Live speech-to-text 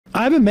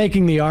I've been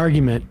making the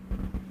argument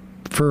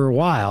for a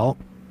while,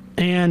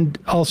 and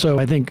also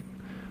I think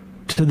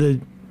to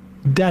the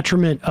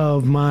detriment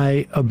of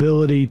my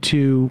ability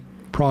to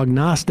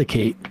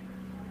prognosticate,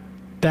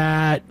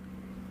 that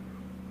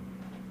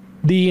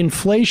the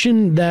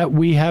inflation that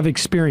we have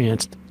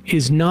experienced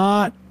is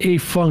not a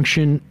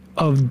function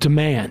of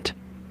demand.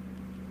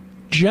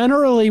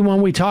 Generally,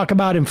 when we talk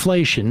about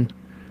inflation,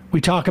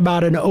 we talk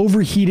about an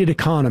overheated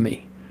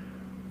economy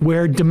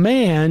where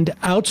demand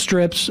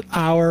outstrips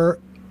our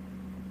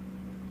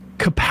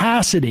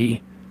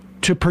capacity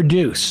to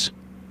produce.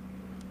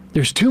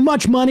 There's too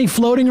much money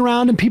floating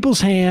around in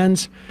people's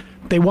hands.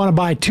 They want to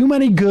buy too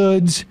many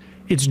goods.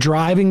 It's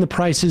driving the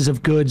prices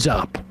of goods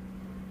up.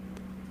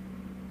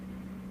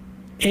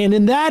 And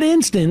in that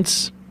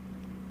instance,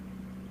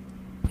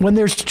 when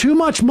there's too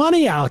much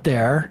money out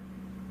there,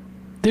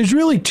 there's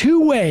really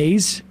two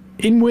ways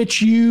in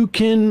which you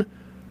can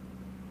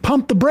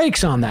pump the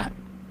brakes on that.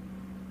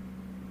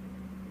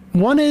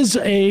 One is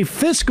a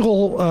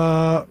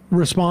fiscal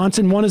response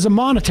and one is a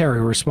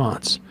monetary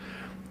response.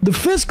 The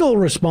fiscal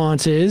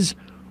response is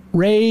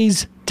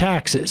raise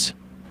taxes.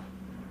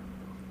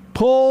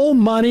 Pull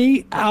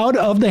money out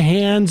of the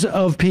hands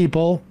of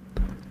people,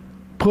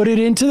 put it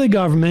into the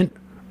government,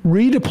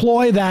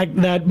 redeploy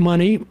that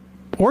money,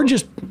 or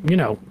just,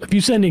 if you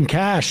send in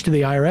cash to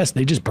the IRS,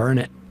 they just burn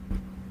it.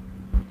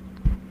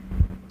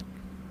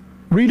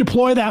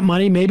 Redeploy that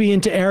money maybe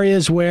into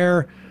areas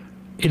where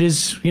it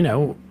is,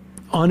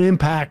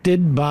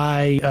 unimpacted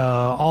by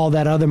all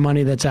that other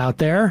money that's out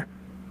there.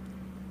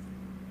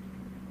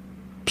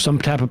 Some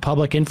type of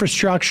public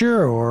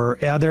infrastructure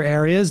or other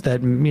areas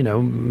that,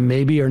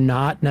 maybe are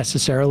not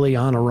necessarily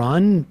on a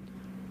run.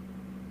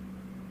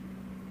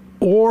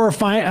 Or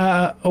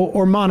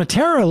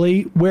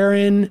monetarily,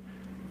 wherein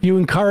you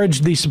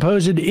encourage the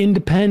supposed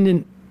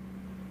independent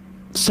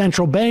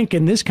central bank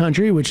in this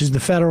country, which is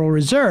the Federal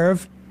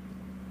Reserve,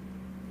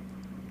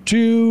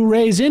 to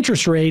raise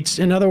interest rates.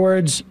 In other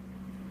words,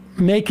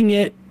 making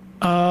it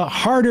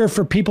harder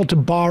for people to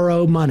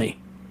borrow money,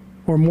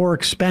 or more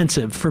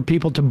expensive for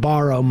people to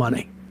borrow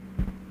money.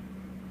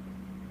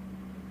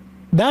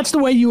 That's the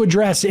way you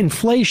address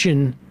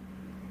inflation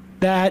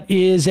that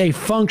is a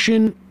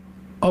function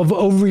of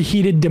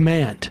overheated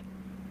demand.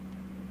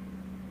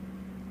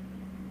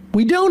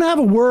 We don't have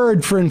a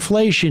word for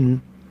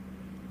inflation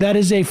that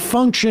is a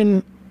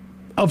function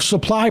of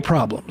supply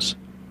problems.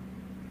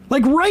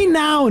 Like right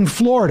now in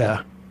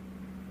Florida,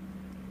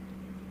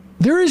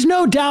 there is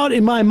no doubt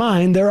in my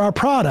mind there are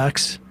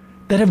products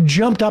that have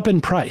jumped up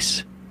in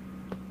price.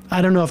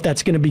 I don't know if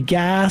that's going to be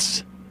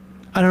gas.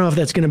 I don't know if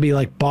that's going to be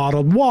like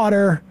bottled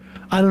water.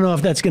 I don't know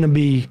if that's going to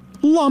be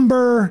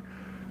lumber.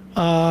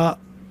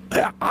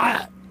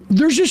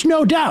 There's just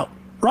no doubt,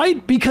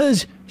 right?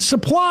 Because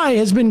supply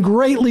has been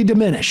greatly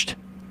diminished.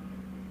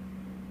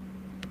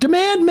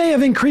 Demand may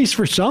have increased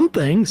for some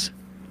things,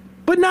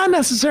 but not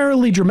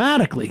necessarily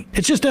dramatically.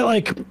 It's just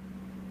that,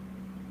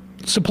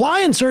 supply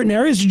in certain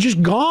areas is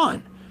just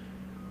gone.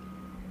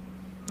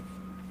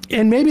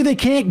 And maybe they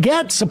can't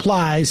get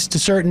supplies to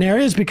certain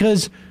areas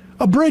because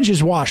a bridge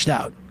is washed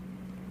out.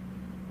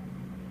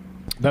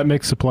 That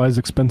makes supplies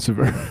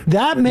expensiver.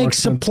 That makes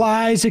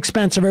supplies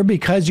expensiver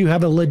because you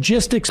have a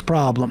logistics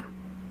problem.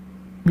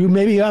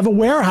 Maybe you have a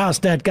warehouse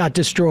that got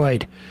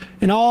destroyed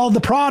and all the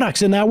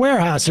products in that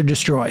warehouse are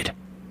destroyed.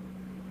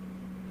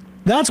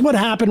 That's what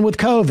happened with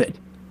COVID.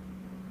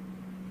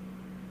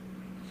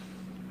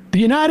 The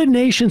United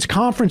Nations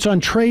Conference on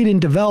Trade and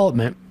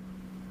Development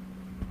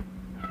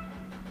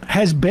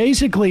has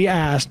basically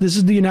asked, this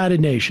is the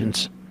United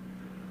Nations,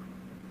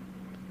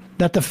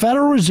 that the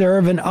Federal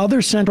Reserve and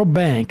other central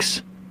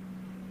banks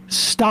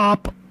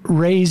stop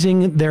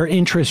raising their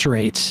interest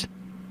rates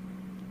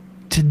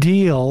to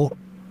deal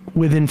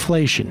with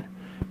inflation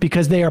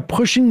because they are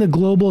pushing the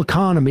global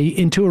economy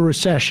into a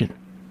recession.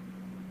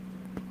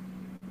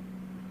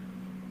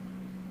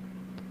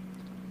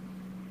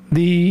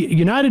 The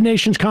United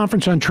Nations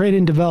Conference on Trade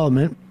and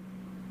Development,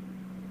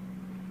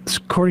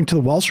 according to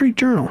the Wall Street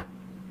Journal,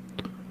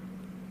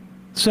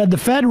 said the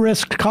Fed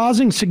risked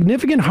causing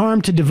significant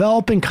harm to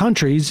developing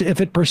countries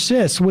if it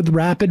persists with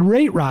rapid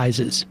rate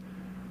rises.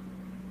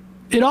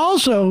 It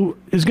also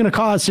is going to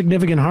cause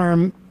significant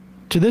harm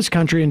to this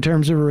country in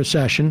terms of a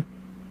recession.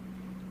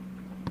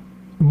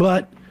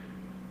 But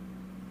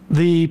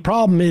the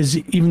problem is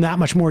even that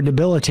much more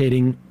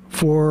debilitating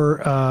for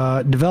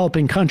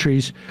developing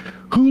countries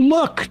who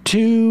look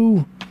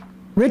to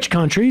rich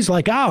countries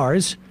like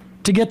ours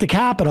to get the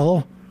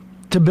capital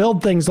to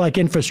build things like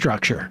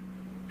infrastructure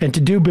and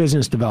to do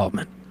business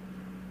development.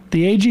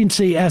 The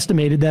agency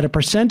estimated that a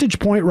percentage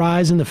point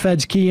rise in the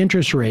Fed's key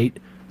interest rate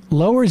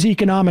lowers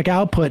economic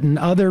output in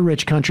other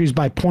rich countries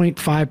by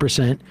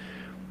 0.5%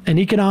 and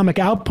economic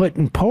output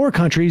in poor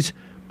countries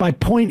by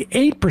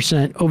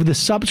 0.8% over the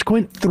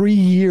subsequent 3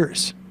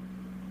 years.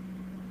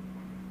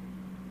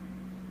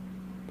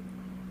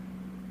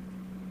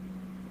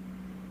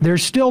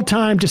 There's still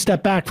time to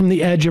step back from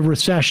the edge of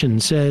recession,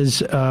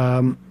 says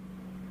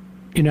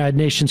United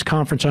Nations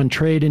Conference on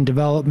Trade and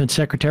Development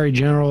Secretary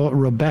General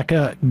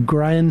Rebecca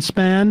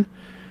Greenspan.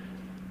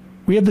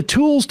 We have the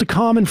tools to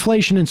calm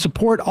inflation and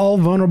support all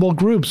vulnerable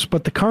groups,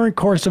 but the current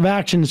course of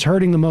action is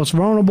hurting the most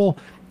vulnerable,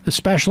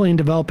 especially in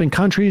developing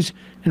countries,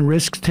 and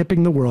risks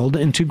tipping the world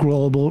into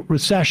global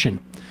recession.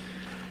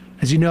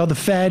 As you know, the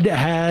Fed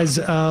has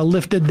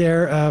lifted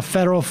their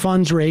federal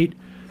funds rate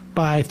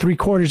by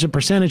 0.75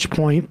 percentage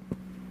point,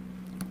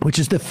 which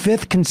is the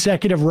 5th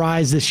consecutive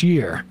rise this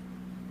year,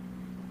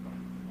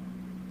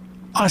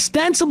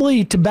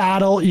 ostensibly to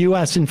battle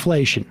U.S.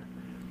 inflation.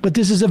 But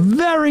this is a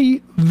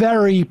very,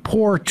 very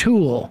poor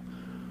tool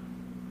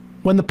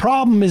when the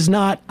problem is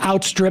not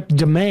outstrip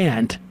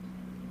demand,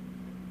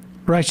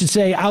 or I should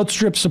say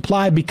outstrip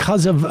supply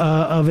because of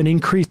an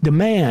increased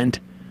demand,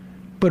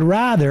 but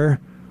rather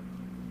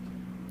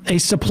a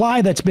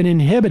supply that's been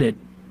inhibited.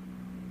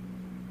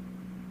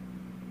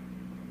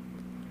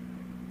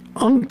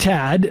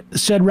 UNCTAD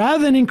said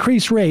rather than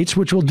increase rates,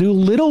 which will do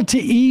little to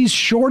ease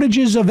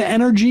shortages of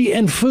energy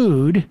and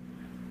food,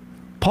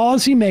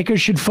 policymakers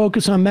should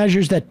focus on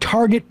measures that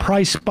target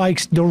price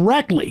spikes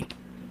directly,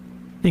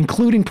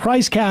 including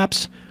price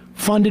caps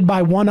funded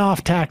by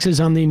one-off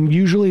taxes on the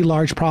unusually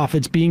large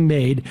profits being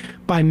made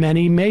by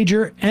many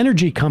major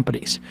energy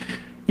companies.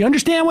 You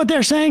understand what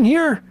they're saying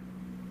here?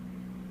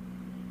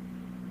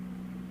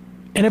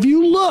 And if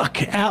you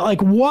look at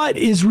like what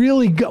is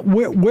really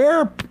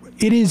where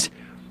it is,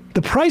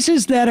 the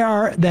prices that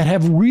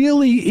have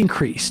really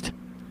increased.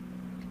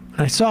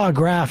 I saw a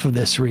graph of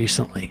this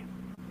recently.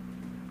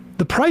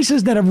 The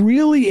prices that have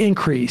really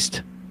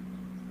increased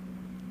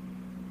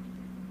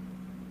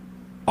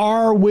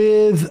are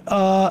with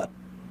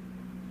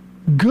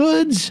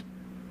goods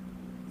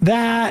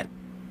that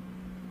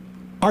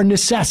are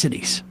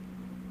necessities,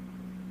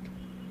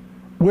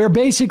 where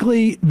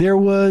basically there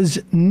was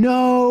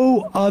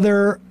no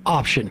other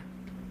option.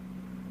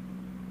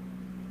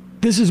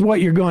 This is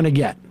what you're going to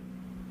get.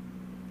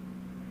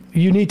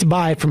 You need to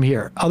buy it from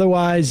here.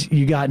 Otherwise,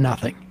 you got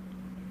nothing.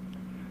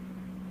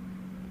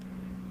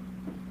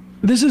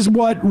 This is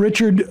what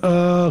Richard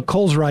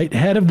Coleswright,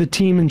 head of the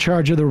team in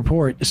charge of the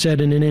report, said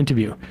in an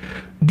interview.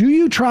 Do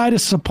you try to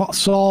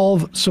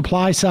solve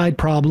supply-side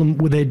problem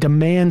with a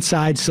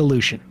demand-side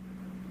solution?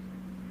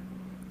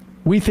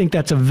 We think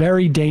that's a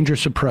very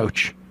dangerous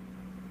approach.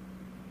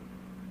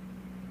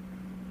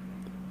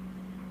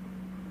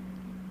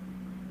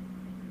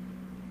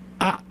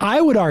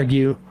 I would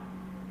argue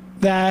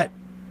that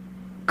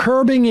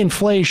curbing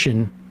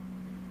inflation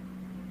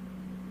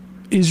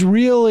is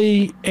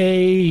really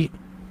a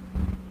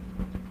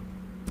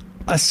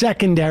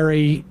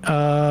secondary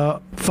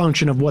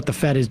function of what the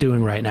Fed is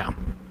doing right now.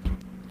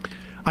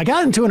 I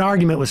got into an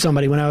argument with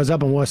somebody when I was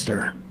up in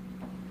Worcester,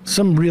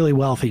 some really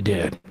wealthy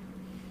dude,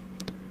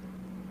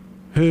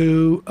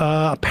 who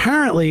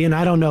apparently, and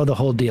I don't know the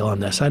whole deal on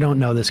this, I don't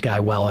know this guy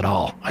well at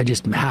all. I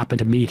just happened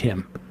to meet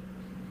him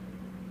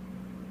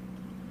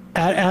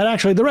at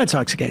actually the Red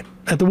Sox game,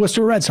 at the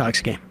Worcester Red Sox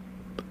game.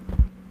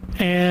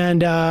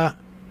 And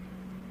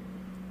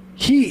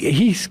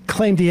he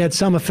claimed he had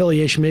some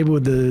affiliation maybe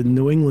with the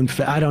New England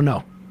Fed. I don't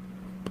know.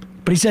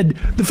 But he said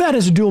the Fed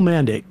has a dual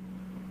mandate.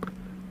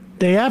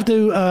 They have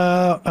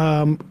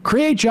to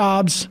create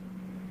jobs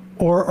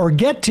or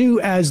get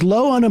to as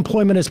low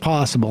unemployment as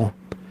possible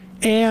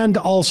and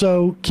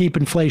also keep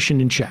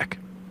inflation in check.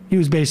 He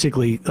was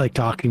basically like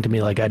talking to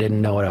me like I didn't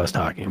know what I was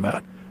talking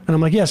about. And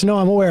I'm like, yes, no,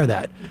 I'm aware of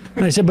that.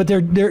 And I said, but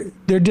they're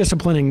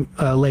disciplining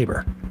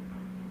labor.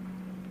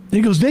 And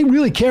he goes, they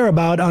really care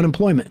about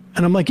unemployment.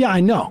 And I'm like, yeah, I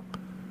know.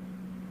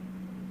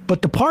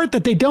 But the part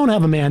that they don't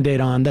have a mandate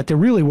on that they're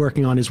really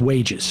working on is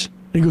wages.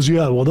 And he goes,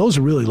 yeah, well, those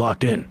are really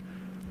locked in.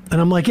 And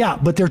I'm like, yeah,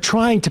 but they're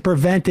trying to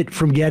prevent it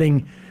from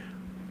giving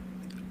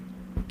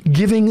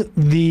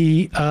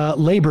the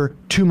labor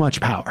too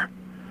much power.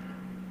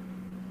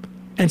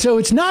 And so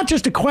it's not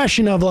just a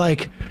question of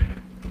like,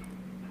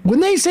 when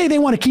they say they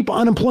want to keep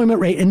unemployment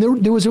rate, and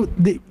there was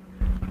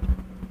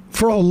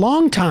for a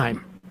long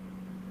time,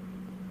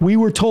 we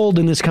were told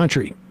in this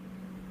country,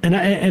 and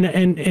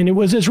it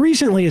was as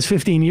recently as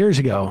 15 years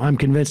ago, I'm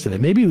convinced of it,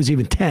 maybe it was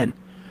even 10,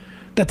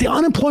 that the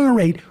unemployment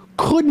rate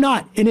could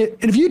not, and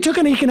if you took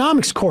an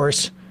economics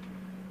course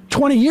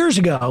 20 years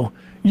ago,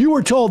 you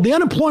were told the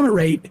unemployment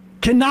rate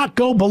cannot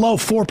go below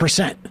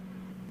 4%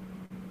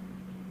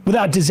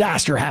 without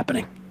disaster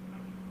happening.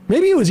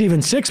 Maybe it was even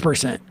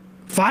 6%,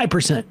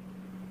 5%.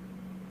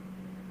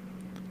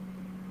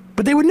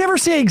 But they would never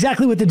say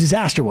exactly what the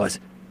disaster was.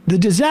 The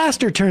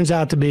disaster turns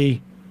out to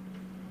be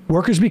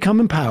workers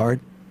become empowered.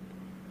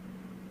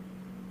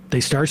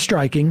 They start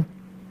striking.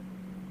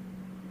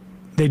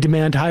 They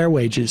demand higher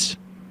wages.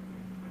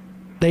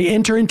 They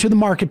enter into the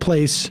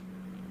marketplace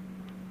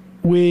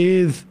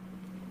with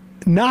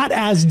not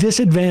as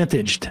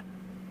disadvantaged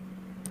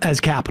as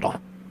capital.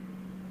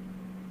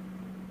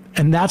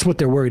 And that's what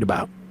they're worried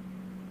about.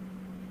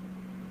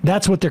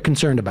 That's what they're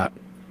concerned about.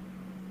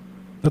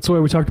 That's why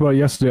we talked about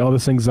yesterday, all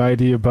this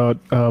anxiety about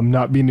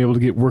not being able to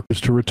get workers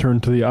to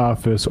return to the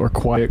office or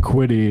quiet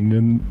quitting,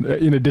 and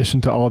in addition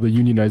to all the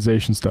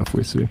unionization stuff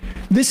we see.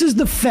 This is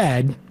the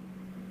Fed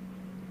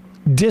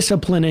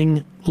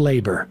disciplining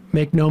labor.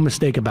 Make no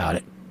mistake about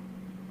it.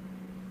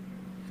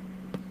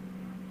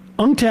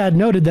 UNCTAD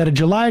noted that a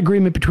July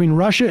agreement between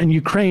Russia and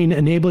Ukraine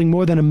enabling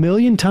more than 1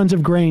 million tons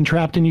of grain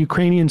trapped in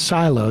Ukrainian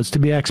silos to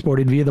be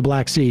exported via the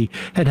Black Sea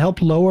had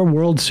helped lower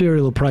world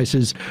cereal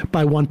prices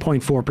by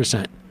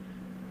 1.4%.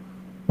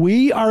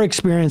 We are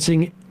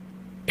experiencing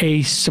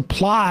a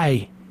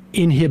supply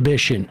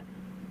inhibition,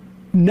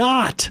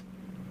 not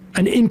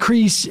an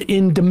increase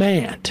in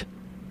demand.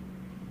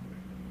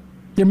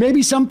 There may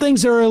be some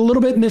things that are a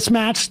little bit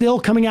mismatched still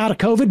coming out of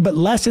COVID, but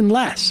less and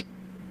less.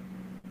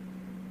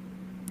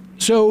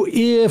 So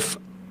if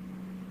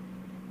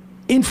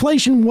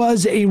inflation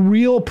was a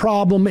real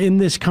problem in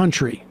this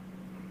country,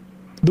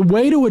 the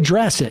way to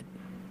address it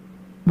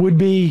would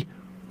be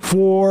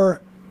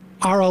for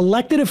our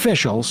elected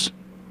officials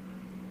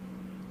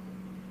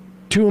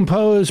to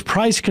impose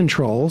price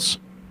controls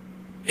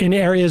in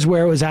areas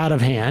where it was out of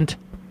hand,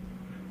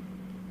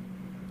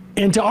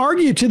 and to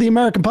argue to the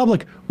American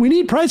public, we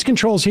need price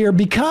controls here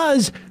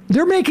because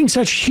they're making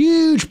such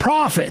huge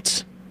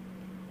profits.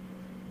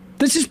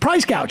 This is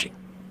price gouging.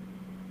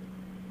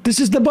 This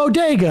is the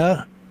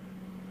bodega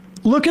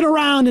looking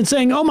around and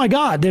saying, oh my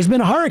God, there's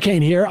been a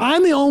hurricane here.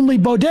 I'm the only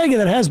bodega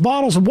that has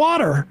bottles of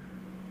water.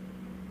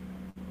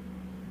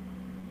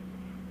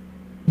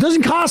 It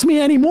doesn't cost me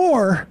any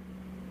more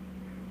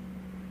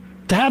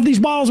to have these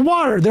bottles of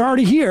water. They're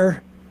already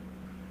here.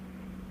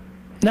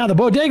 Now, the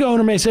bodega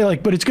owner may say,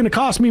 like, but it's going to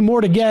cost me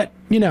more to get,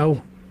 you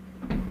know,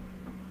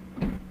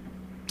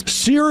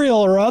 cereal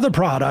or other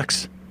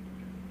products.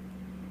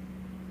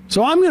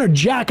 So I'm going to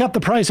jack up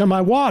the price on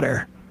my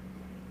water.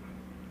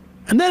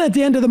 And then at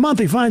the end of the month,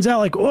 he finds out,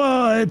 like,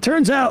 well, it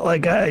turns out,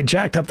 like, I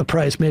jacked up the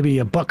price maybe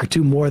 $1 or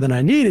 $2 more than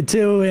I needed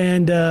to.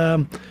 And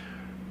the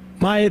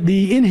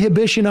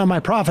inhibition on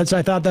my profits,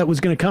 I thought that was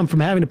going to come from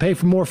having to pay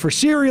for more for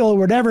cereal or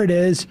whatever it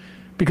is,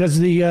 because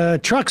the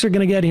trucks are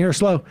going to get here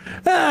slow.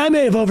 I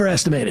may have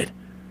overestimated.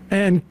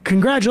 And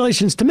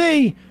congratulations to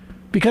me,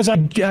 because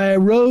I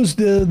rose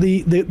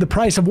the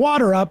price of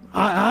water up.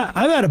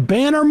 I've had a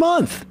banner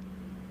month.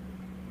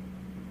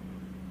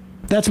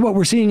 That's what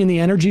we're seeing in the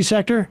energy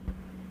sector.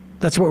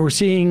 That's what we're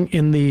seeing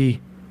in the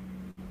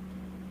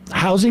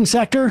housing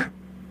sector.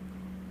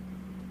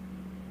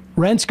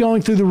 Rents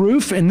going through the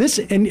roof. And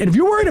if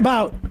you're worried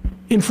about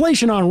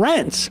inflation on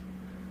rents,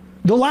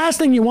 the last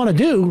thing you want to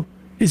do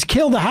is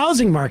kill the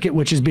housing market,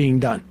 which is being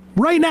done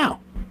right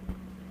now.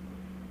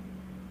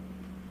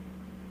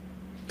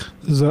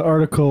 There's an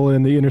article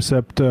in The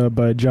Intercept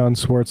by John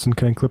Swartz and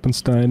Ken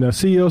Klippenstein.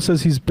 CEO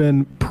says he's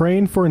been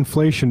praying for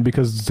inflation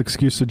because it's an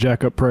excuse to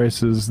jack up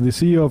prices. The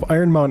CEO of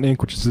Iron Mountain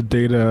Inc., which is a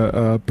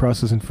data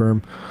processing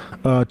firm,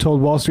 told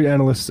Wall Street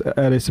analysts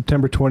at a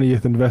September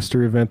 20th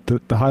investor event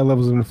that the high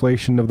levels of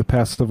inflation of the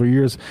past several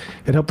years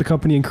had helped the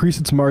company increase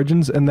its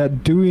margins, and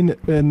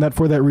that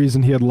for that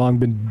reason he had long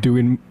been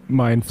doing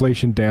my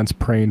inflation dance,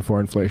 praying for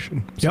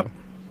inflation. So. Yep.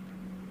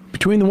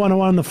 Between the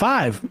 101 and the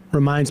 5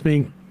 reminds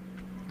me,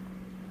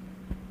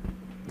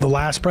 the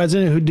last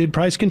president who did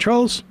price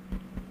controls?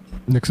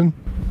 Nixon?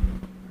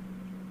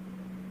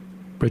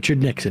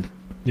 Richard Nixon.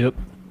 Yep.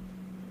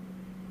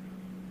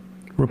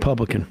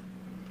 Republican.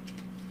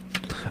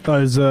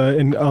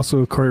 And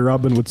also Corey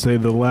Robin would say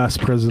the last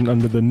president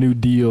under the New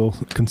Deal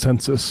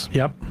consensus.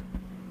 Yep.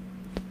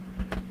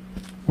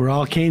 We're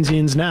all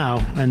Keynesians now,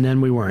 and then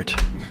we weren't.